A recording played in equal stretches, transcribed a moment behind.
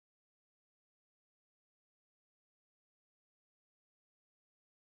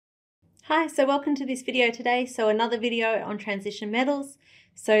Hi, so welcome to this video today. So another video on transition metals.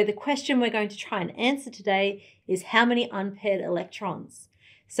 So the question we're going to try and answer today is how many unpaired electrons?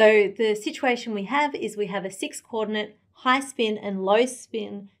 So the situation we have is we have a 6-coordinate high spin and low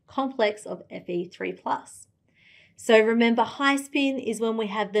spin complex of Fe3+. So remember, high spin is when we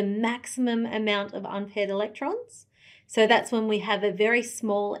have the maximum amount of unpaired electrons. So that's when we have a very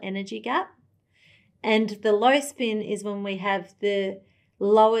small energy gap. And the low spin is when we have the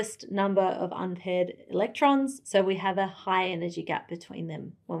lowest number of unpaired electrons, so we have a high energy gap between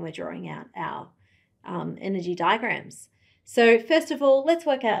them when we're drawing out our energy diagrams. So first of all, let's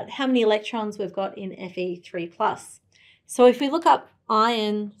work out how many electrons we've got in Fe3+. So if we look up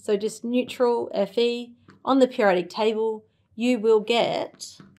iron, so just neutral Fe, on the periodic table, you will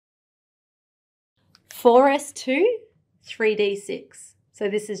get 4s2, 3d6. So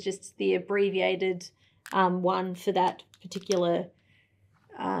this is just the abbreviated one for that particular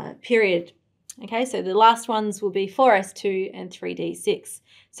period. Okay, so the last ones will be 4s2 and 3d6.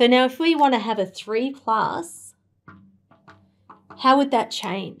 So now if we want to have a 3+, how would that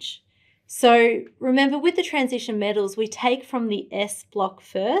change? So remember, with the transition metals, we take from the S block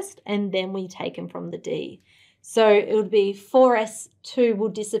first and then we take them from the D. So it would be 4s2 will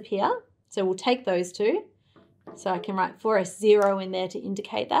disappear. So we'll take those two. So I can write 4s0 in there to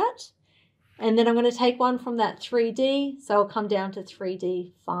indicate that. And then I'm going to take one from that 3D, so I'll come down to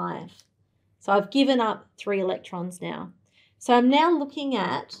 3d5. So I've given up 3 electrons now. So I'm now looking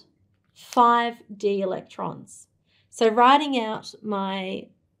at 5d electrons. So writing out my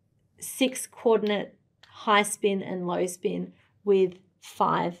 6-coordinate high spin and low spin with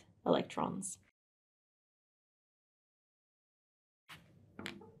 5 electrons.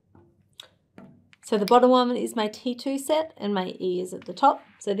 So the bottom one is my T2 set and my E is at the top.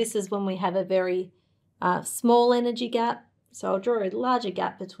 So this is when we have a very small energy gap. So I'll draw a larger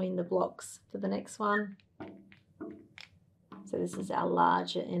gap between the blocks for the next one. So this is our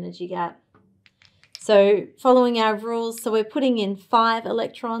larger energy gap. So following our rules, so we're putting in 5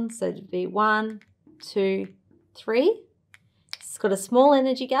 electrons. So it'd be 1, 2, 3. It's got a small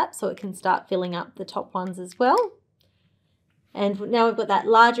energy gap, so it can start filling up the top ones as well. And now we've got that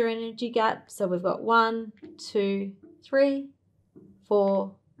larger energy gap. So we've got 1, 2, 3,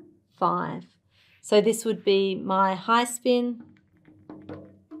 4, 5. So this would be my high spin.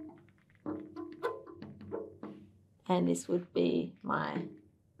 And this would be my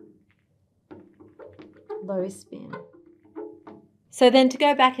low spin. So then to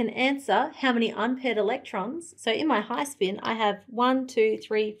go back and answer how many unpaired electrons. So in my high spin, I have 1, 2,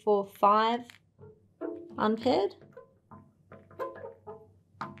 3, 4, 5 unpaired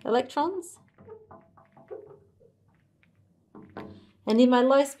electrons. And in my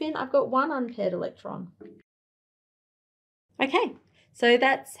low spin, I've got 1 unpaired electron. Okay, so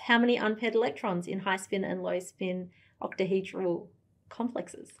that's how many unpaired electrons in high spin and low spin octahedral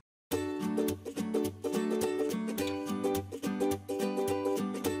complexes.